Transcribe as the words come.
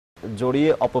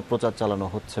জড়িয়ে অপপ্রচার চালানো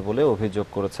হচ্ছে বলে অভিযোগ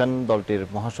করেছেন দলটির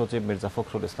মহাসচিব মির্জা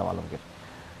ফখরুল ইসলাম আলমগীর।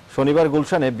 শনিবার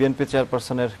গুলশানে বিএনপি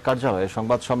চেয়ারপারসনের কার্যালয়ে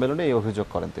সংবাদ সম্মেলনে এই অভিযোগ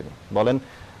করেন তিনি। বলেন,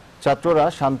 ছাত্ররা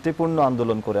শান্তিপূর্ণ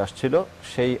আন্দোলন করে আসছিল,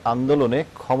 সেই আন্দোলনে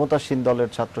ক্ষমতাসীন দলের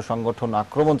ছাত্র সংগঠন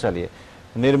আক্রমণ চালিয়ে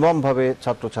নির্মমভাবে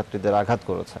ছাত্রছাত্রীদের আঘাত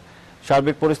করেছে।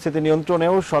 সার্বিক পরিস্থিতি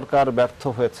নিয়ন্ত্রণেও সরকার ব্যর্থ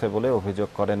হয়েছে বলে অভিযোগ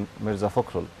করেন মির্জা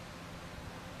ফখরুল।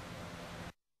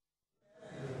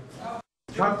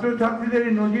 ছাত্রছাত্রীদের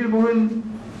নজিরবিহীন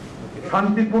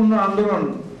শান্তিপূর্ণ আন্দোলন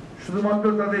শুধুমাত্র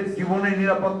তাদের জীবনের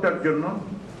নিরাপত্তার জন্য,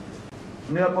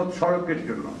 নিরাপদ সড়কের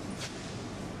জন্য।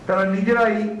 তারা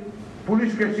নিজেরাই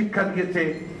পুলিশকে শিক্ষা দিয়েছে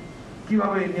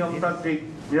কিভাবে নিয়মতান্ত্রিক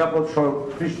নিরাপদ সড়ক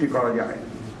সৃষ্টি করা যায়।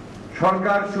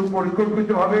 সরকার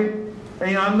সুপরিকল্পিতভাবে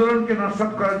এই আন্দোলনকে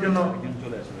নস্যাৎ করার জন্য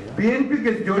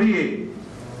বিএনপিকে জড়িয়ে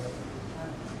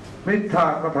মিথ্যা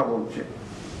কথা বলছে।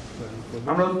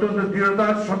 আমরা অত্যন্ত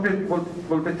দৃঢ়তার সাথে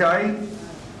বলতে চাই,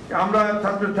 আমরা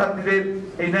ছাত্রছাত্রীদের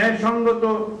এই ন্যায়সঙ্গত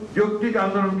যৌক্তিক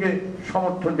আন্দোলনকে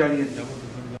সমর্থন জানিয়েছি।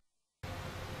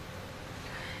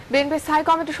 বিএনপি স্থায়ী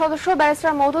কমিটির সদস্য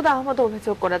ব্যারিস্টার মওদুদ আহমদ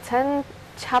অভিযোগ করেছেন,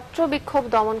 ছাত্র বিক্ষোভ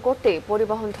দমন করতে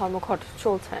পরিবহন ধর্মঘট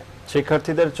চলছে।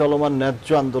 শিক্ষার্থীদের চলমান ন্যায্য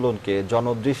আন্দোলনকে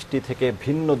জনদৃষ্টি থেকে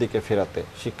ভিন্ন দিকে ফেরাতে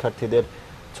শিক্ষার্থীদের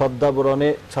ছদ্মাবরণে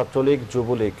ছাত্রলীগ,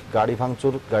 যুবলীগ গাড়ি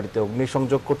ভাঙচুর, গাড়িতে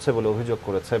অগ্নিসংযোগ করছে বলে অভিযোগ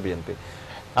করেছে বিএনপি।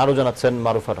 আরো জানাচ্ছেন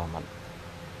মারুফা রহমান।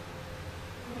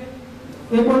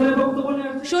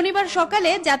 শনিবার সকালে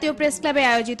জাতীয় প্রেস ক্লাবে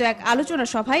আয়োজিত এক আলোচনা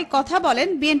সভায় কথা বলেন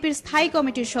বিএনপির স্থায়ী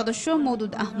কমিটির সদস্য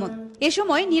মওদুদ আহমদ। এ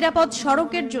সময় নিরাপদ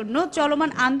সড়কের জন্য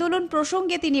চলমান আন্দোলন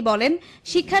প্রসঙ্গে তিনি বলেন,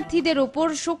 শিক্ষার্থীদের উপর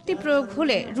শক্তি প্রয়োগ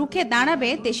হলে রুখে দাঁড়াবে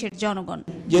দেশের জনগণ।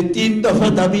 যে 3 দফা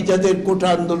দাবি যাদের কোটা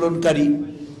আন্দোলনকারী,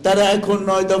 তারা এখন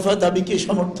 9 দফা দাবিকে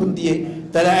সমর্থন দিয়ে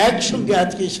তারা একসঙ্গে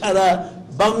আজকে সারা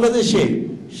বাংলাদেশে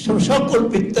সকল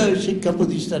বিদ্যালয় শিক্ষা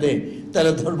প্রতিষ্ঠানে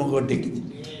তারা ধর্মঘট ডেকেছে।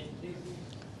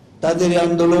 তাদের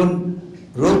আন্দোলন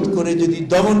রোধ করে যদি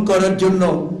দমন করার জন্য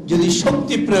যদি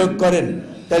শক্তি প্রয়োগ করেন,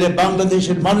 তাহলে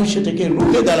বাংলাদেশের মানুষ সেটাকে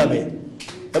রুখে দাঁড়াবে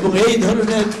এবং এই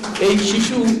ধরনের এই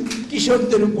শিশু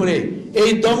কিশোরদের উপরে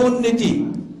এই দমন নীতি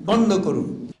বন্ধ করুন।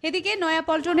 এদিকে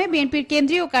নয়াপল্টনে বিএনপির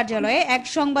কেন্দ্রীয় কার্যালয়ে এক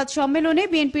সংবাদ সম্মেলনে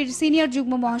বিএনপির সিনিয়র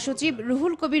যুগ্ম মহাসচিব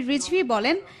রুহুল কবির রিজভী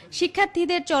বলেন,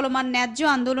 শিক্ষার্থীদের চলমান ন্যায্য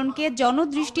আন্দোলনকে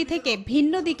জনদৃষ্টি থেকে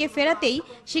ভিন্ন দিকে ফেরাতেই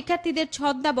শিক্ষার্থীদের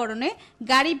ছদ্মাবরণে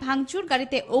গাড়ি ভাঙচুর,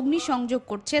 গাড়িতে অগ্নিসংযোগ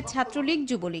করছে ছাত্রলীগ,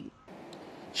 যুবলীগ।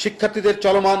 শিক্ষার্থীদের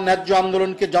চলমান ন্যায্য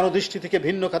আন্দোলনকে জনদৃষ্টি থেকে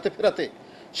ভিন্ন খাতে ফেরাতে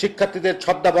শিক্ষার্থীদের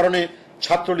ছদ্মাবরণে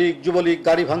ছাত্রলীগ, যুবলীগ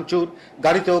গাড়ি ভাঙচুর,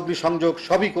 গাড়িতে অগ্নিসংযোগ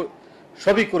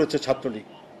সবই করেছে ছাত্রলীগ।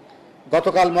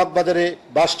 গতকাল মগবাজারে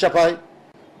বাস চাপায়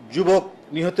যুবক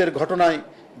নিহতের ঘটনায়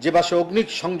যে বাসে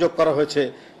অগ্নিসংযোগ করা হয়েছে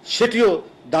সেটিও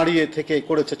দাঁড়িয়ে থেকে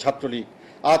করেছে ছাত্রলীগ।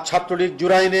 আজ ছাত্রলীগ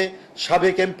জুরাইনে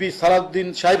সাবেক এমপি সালাউদ্দিন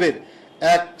সাহেবের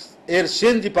এর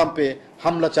সিএনজি পাম্পে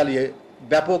হামলা চালিয়ে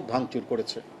ব্যাপক ভাঙচুর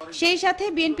করেছে। সেই সাথে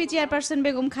বিএনপি চেয়ারপারসন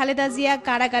বেগম খালেদা জিয়া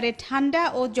কারাগারে ঠান্ডা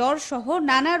ও জ্বর সহ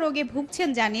নানা রোগে ভুগছেন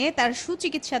জানিয়ে তার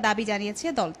সুচিকিৎসা দাবি জানিয়েছে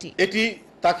দলটি। এটি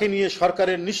তাকে নিয়ে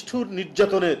সরকারের নিষ্ঠুর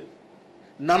নির্যাতনের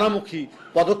নানামুখী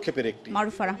পদক্ষেপের একটি।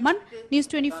 মারুফা রহমান, নিউজ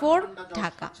 24,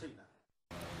 ঢাকা।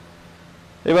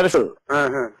 এবারে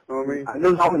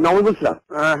নমস্কার।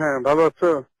 হ্যাঁ, ভালো আছো?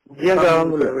 জি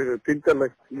আলহামদুলিল্লাহ। 3টা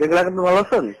লাখ দেখলাম, আপনি ভালো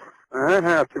আছেন?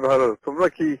 হ্যাঁ আছি ভালো। তোমরা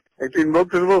কি একটু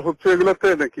ইনভলভ হচ্ছে এগুলাতে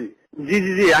নাকি? জি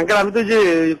জি জি আঙ্কেল, আমি তো যে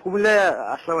কুমিল্লায়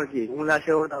আসলাম আর কি। কুমিল্লা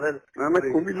আসে তাদের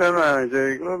কুমিল্লা না, যে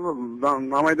এগুলো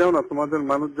নামাই দাও না, তোমাদের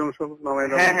মানুষজন সব নামাই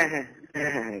দাও। হ্যাঁ হ্যাঁ হ্যাঁ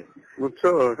হ্যাঁ বুঝছো,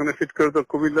 ওখানে ফিট করে দাও।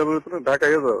 কুমিল্লা বলে তো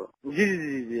ঢাকায় দাও। জি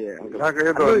জি জি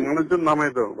ঢাকায় দাও, মানুষজন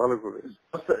নামাই দাও ভালো করে।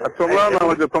 আর তোমরা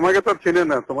নামাই দাও, তোমাকে তো চিনে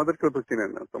না, তোমাদেরকেও তো চিনে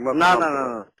না। তোমরা না না না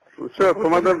বুঝছো,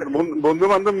 তোমাদের বন্ধু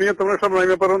বান্ধব নিয়ে তোমরা সব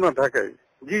নামে পারো না ঢাকায়।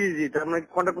 জি জি জি তার মানে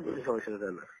কন্ট্যাক্ট করতে সবার সাথে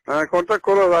তাহলে? হ্যাঁ কন্ট্যাক্ট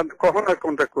করো। কখন আর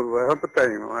কন্ট্যাক্ট করবো? এখন তো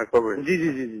টাইম কবে? জি জি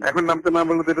জি এখন নামতে না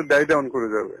বললে তো এটা ডাই ডাউন করে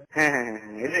যাবে। হ্যাঁ হ্যাঁ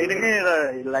হ্যাঁ এটাকে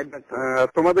লাইভ রাখতে।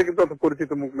 তোমাদের কিন্তু অত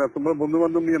পরিচিত মুখ না, তোমরা বন্ধু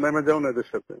বান্ধব নিয়ে নামে যাও না এদের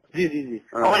সাথে। জি জি জি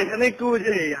আমার এখানে একটু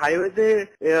যে হাইওয়েতে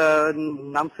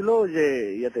নাম ছিল যে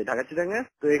ইয়াতে ঢাকা চিটাঙ্গে,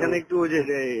 তো এখানে একটু যে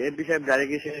এমপি সাহেব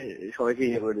ডাইরেক্ট এসে সবাইকে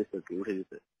ইয়ে করে দিচ্ছে, উঠে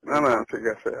দিচ্ছে। না না ঠিক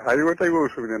আছে, হাইওয়েটাই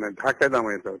অসুবিধা নেই, ঢাকায়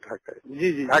নামাই দাও। ঢাকায় জি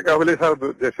জি ঢাকা হলে সারা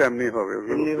দেশে এমনি হবে।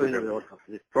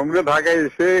 তোমরা ঢাকায়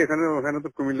এসে ওখানে তো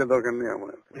কুমিল্লা দরকার নেই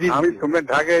আমার। আমি তোমরা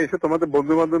ঢাকায় এসে তোমাদের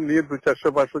বন্ধু বান্ধব নিয়ে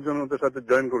 200-400-500 জন ওদের সাথে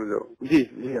জয়েন করে যাও। জি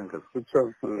জি আঙ্কেল বুঝছো।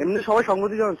 এমনি সবাই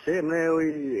সংহতি জানাচ্ছে, এমনি ওই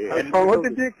সংহতি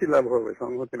দিয়ে কি লাভ হবে?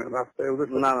 সংহতি না, রাস্তায় ওদের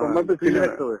তোমরা তো চিনে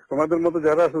না, তোমাদের মতো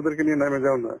যারা আছে ওদেরকে নিয়ে নামে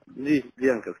যাও না। জি জি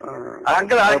আঙ্কেল।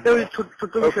 আঙ্কেল আরেকটা ওই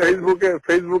ছোট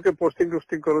ফেসবুকে পোস্টিং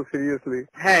টোস্টিং করো সিরিয়াসলি।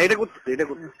 হ্যাঁ এটা করতেছি।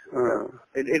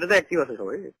 এটা তো অ্যাক্টিভ আছে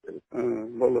সবাই।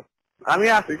 বলো। আমি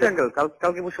আসছি আঙ্কেল,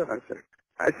 কালকে বসে আসছি।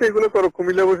 আচ্ছা এগুলো করো,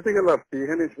 কুমিল্লা বসে থেকে লাভ কি,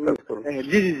 এখানে কাজ করো।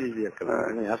 জি জি জি জি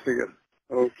ঠিক আছে।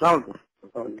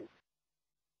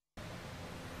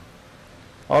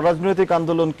 অরাজনৈতিক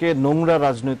আন্দোলনকে নোংরা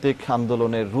রাজনৈতিক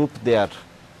আন্দোলনের রূপ দেওয়ার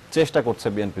চেষ্টা করছে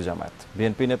বিএনপি জামায়াত।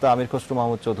 বিএনপি নেতা আমির খসরু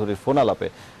মাহমুদ চৌধুরীর ফোন আলাপে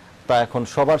তা এখন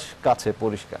সবার কাছে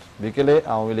পরিষ্কার। বিকেলে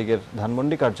আওয়ামী লীগের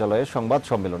ধানমন্ডি কার্যালয়ে সংবাদ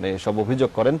সম্মেলনে এসব অভিযোগ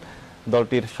করেন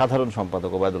দলটির সাধারণ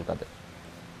সম্পাদক ওবায়দুল কাদের।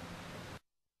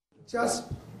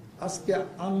 আজকে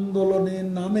আন্দোলনের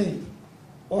নামে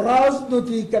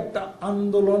অরাজনৈতিক একটা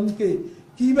আন্দোলনকে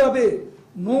কিভাবে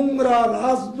নোংরা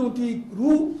রাজনৈতিক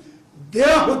রূপ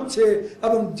দেয়া হচ্ছে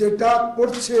এবং যেটা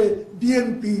করছে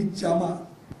বিএনপি জামাত।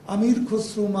 আমির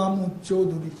খসরু মাহমুদ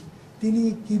চৌধুরী তিনি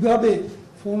কিভাবে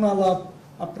ফোন আলাপ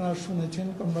আপনারা শুনেছেন,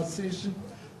 কনভারসেশন,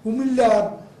 কুমিল্লার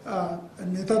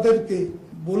নেতাদেরকে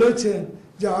বলেছেন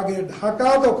যে আগে ঢাকা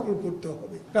দখল করতে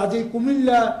হবে, কাজে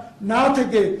কুমিল্লা না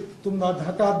থেকে তোমরা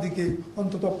ঢাকার দিকে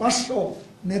অন্তত 500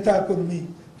 নেতা কর্মী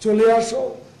চলে আসো,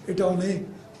 এটা অনেক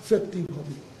ইফেক্টিভ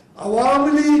হবে।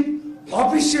 আওয়ামী লীগ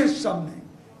অফিসের সামনে,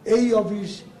 এই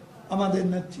অফিস আমাদের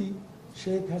নেত্রী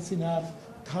শেখ হাসিনার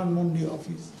ধানমন্ডি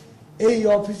অফিস, এই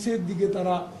অফিসের দিকে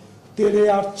তারা তেড়ে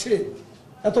আসছে।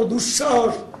 এত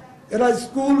দুঃসাহস! এরা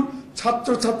স্কুল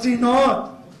ছাত্রছাত্রী নয়,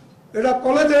 এটা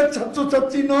কলেজের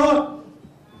ছাত্রছাত্রী নয়,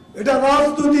 এটা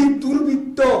রাজনৈতিক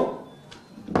দুর্বৃত্ত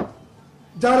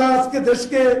যারা আজকে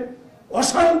দেশকে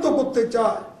অশান্ত করতে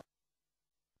চায়।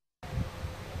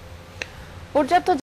 পর্যাপ্ত